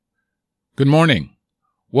Good morning.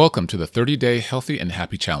 Welcome to the 30-Day Healthy and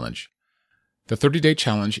Happy Challenge. The 30-Day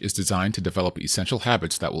Challenge is designed to develop essential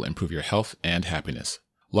habits that will improve your health and happiness.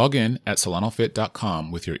 Log in at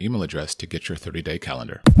solanofit.com with your email address to get your 30-day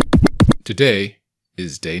calendar. Today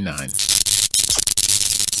is day 9.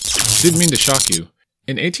 Didn't mean to shock you.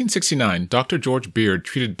 In 1869, Dr. George Beard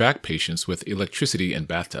treated back patients with electricity in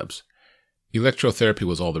bathtubs. Electrotherapy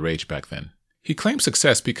was all the rage back then. He claimed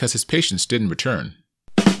success because his patients didn't return.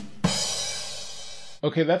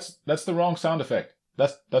 Okay, that's the wrong sound effect.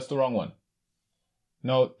 That's the wrong one.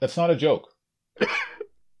 No, that's not a joke.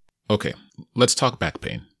 Okay, let's talk back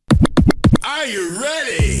pain. Are you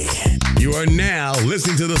ready? You are now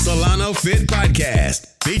listening to the Solano Fit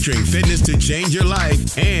Podcast, featuring fitness to change your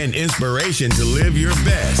life and inspiration to live your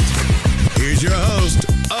best. Here's your host,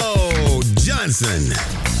 O. Johnson.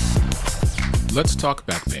 Let's talk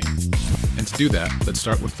back pain. And to do that, let's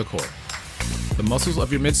start with the core. The muscles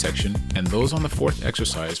of your midsection, and those on the fourth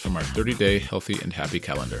exercise from our 30-day healthy and happy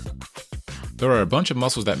calendar. There are a bunch of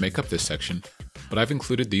muscles that make up this section, but I've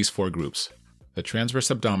included these 4 groups. The transverse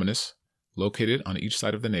abdominis, located on each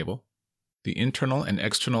side of the navel. The internal and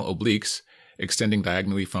external obliques, extending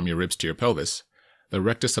diagonally from your ribs to your pelvis. The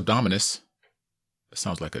rectus abdominis, that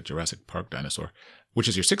sounds like a Jurassic Park dinosaur, which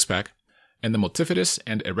is your six-pack. And the multifidus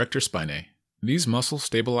and erector spinae. These muscles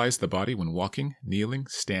stabilize the body when walking, kneeling,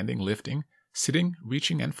 standing, lifting, sitting,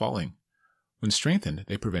 reaching, and falling. When strengthened,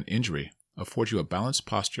 they prevent injury, afford you a balanced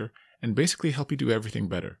posture, and basically help you do everything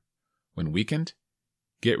better. When weakened,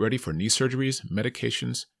 get ready for knee surgeries,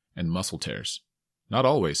 medications, and muscle tears. Not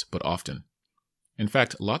always, but often. In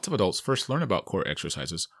fact, lots of adults first learn about core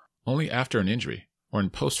exercises only after an injury, or in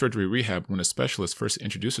post-surgery rehab when a specialist first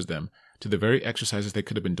introduces them to the very exercises they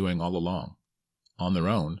could have been doing all along, on their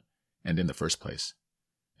own, and in the first place.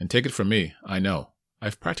 And take it from me, I know.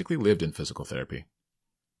 I've practically lived in physical therapy.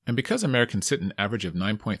 And because Americans sit an average of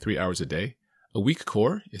 9.3 hours a day, a weak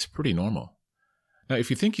core is pretty normal. Now, if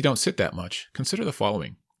you think you don't sit that much, consider the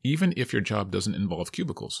following, even if your job doesn't involve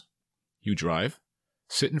cubicles. You drive,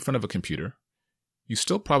 sit in front of a computer, you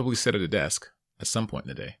still probably sit at a desk at some point in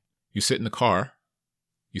the day. You sit in the car,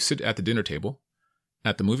 you sit at the dinner table,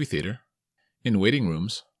 at the movie theater, in waiting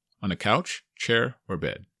rooms, on a couch, chair, or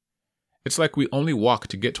bed. It's like we only walk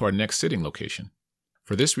to get to our next sitting location.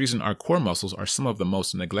 For this reason, our core muscles are some of the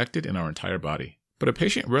most neglected in our entire body. But a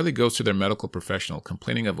patient rarely goes to their medical professional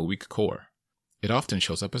complaining of a weak core. It often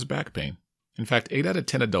shows up as back pain. In fact, 8 out of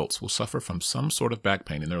 10 adults will suffer from some sort of back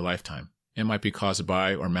pain in their lifetime. It might be caused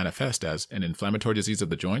by or manifest as an inflammatory disease of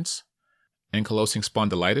the joints, ankylosing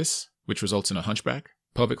spondylitis, which results in a hunchback,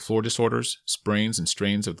 pelvic floor disorders, sprains and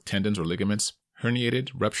strains of the tendons or ligaments, herniated,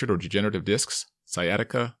 ruptured, or degenerative discs,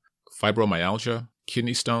 sciatica, fibromyalgia,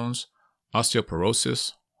 kidney stones,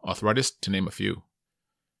 osteoporosis, arthritis, to name a few.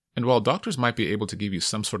 And while doctors might be able to give you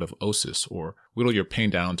some sort of osis or whittle your pain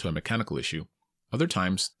down to a mechanical issue, other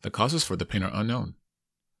times the causes for the pain are unknown.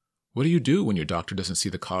 What do you do when your doctor doesn't see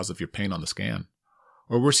the cause of your pain on the scan?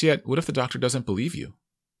 Or worse yet, what if the doctor doesn't believe you?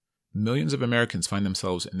 Millions of Americans find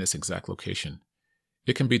themselves in this exact location.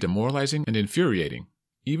 It can be demoralizing and infuriating,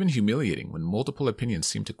 even humiliating when multiple opinions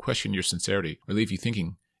seem to question your sincerity or leave you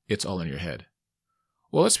thinking it's all in your head.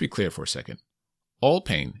 Well, let's be clear for a second. All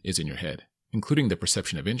pain is in your head, including the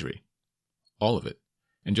perception of injury. All of it.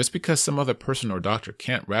 And just because some other person or doctor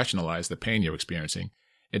can't rationalize the pain you're experiencing,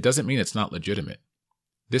 it doesn't mean it's not legitimate.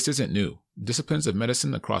 This isn't new. Disciplines of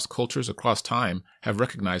medicine across cultures across time have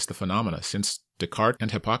recognized the phenomena since Descartes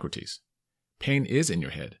and Hippocrates. Pain is in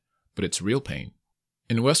your head, but it's real pain.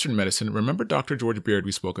 In Western medicine, remember Dr. George Beard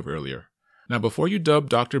we spoke of earlier. Now, before you dub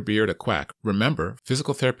Dr. Beard a quack, remember,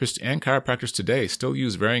 physical therapists and chiropractors today still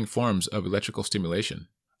use varying forms of electrical stimulation.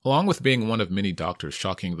 Along with being one of many doctors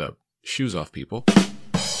shocking the shoes off people.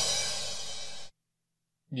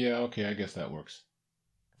 Yeah, okay, I guess that works.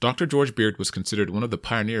 Dr. George Beard was considered one of the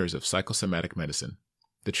pioneers of psychosomatic medicine,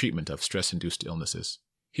 the treatment of stress-induced illnesses.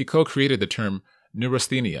 He co-created the term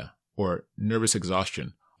neurasthenia, or nervous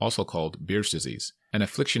exhaustion, also called Beard's disease, an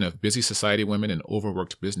affliction of busy society women and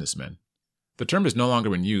overworked businessmen. The term is no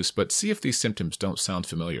longer in use, but see if these symptoms don't sound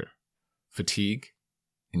familiar. Fatigue,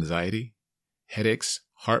 anxiety, headaches,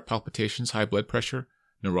 heart palpitations, high blood pressure,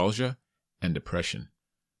 neuralgia, and depression.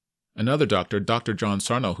 Another doctor, Dr. John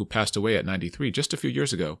Sarno, who passed away at 93 just a few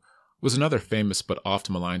years ago, was another famous but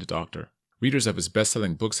oft-maligned doctor. Readers of his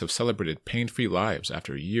best-selling books have celebrated pain-free lives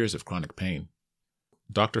after years of chronic pain.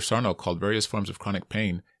 Dr. Sarno called various forms of chronic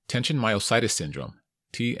pain tension myositis syndrome,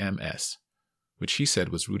 TMS, which he said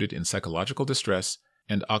was rooted in psychological distress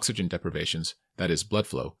and oxygen deprivations, that is, blood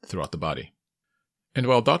flow, throughout the body. And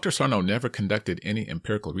while Dr. Sarno never conducted any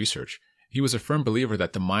empirical research, He was a firm believer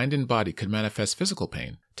that the mind and body could manifest physical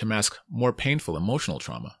pain to mask more painful emotional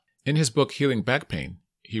trauma. In his book, Healing Back Pain,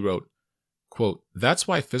 he wrote, quote, "That's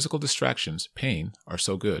why physical distractions, pain, are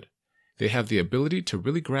so good. They have the ability to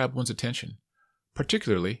really grab one's attention,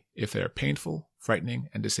 particularly if they are painful, frightening,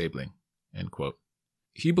 and disabling." End quote.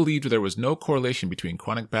 He believed there was no correlation between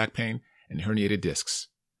chronic back pain and herniated discs,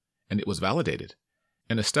 and it was validated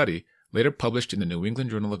in a study later published in the New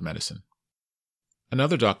England Journal of Medicine.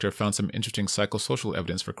 Another doctor found some interesting psychosocial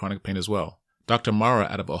evidence for chronic pain as well. Dr. Mara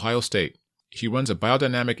out of Ohio State. He runs a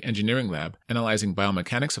biodynamic engineering lab analyzing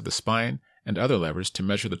biomechanics of the spine and other levers to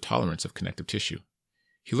measure the tolerance of connective tissue.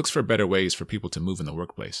 He looks for better ways for people to move in the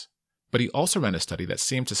workplace. But he also ran a study that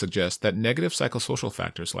seemed to suggest that negative psychosocial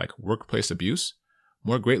factors like workplace abuse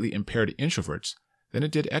more greatly impaired introverts than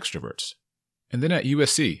it did extroverts. And then at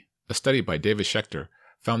USC, a study by David Schechter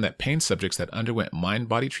found that pain subjects that underwent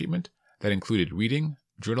mind-body treatment that included reading,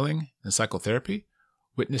 journaling, and psychotherapy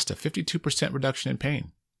witnessed a 52% reduction in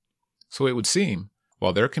pain. So it would seem,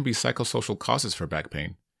 while there can be psychosocial causes for back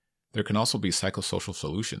pain, there can also be psychosocial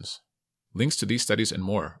solutions. Links to these studies and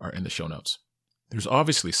more are in the show notes. There's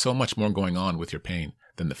obviously so much more going on with your pain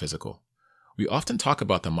than the physical. We often talk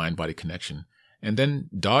about the mind-body connection and then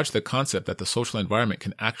dodge the concept that the social environment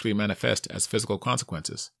can actually manifest as physical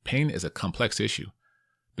consequences. Pain is a complex issue.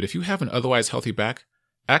 But if you have an otherwise healthy back,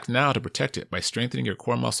 act now to protect it by strengthening your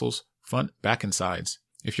core muscles, front, back, and sides.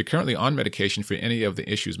 If you're currently on medication for any of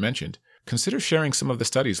the issues mentioned, consider sharing some of the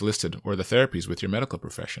studies listed or the therapies with your medical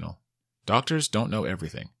professional. Doctors don't know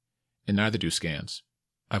everything, and neither do scans.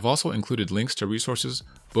 I've also included links to resources,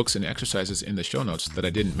 books, and exercises in the show notes that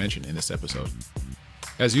I didn't mention in this episode.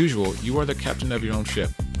 As usual, you are the captain of your own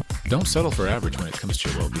ship. Don't settle for average when it comes to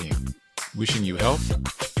your well-being. Wishing you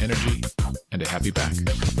health, energy, and a happy back.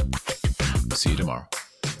 See you tomorrow.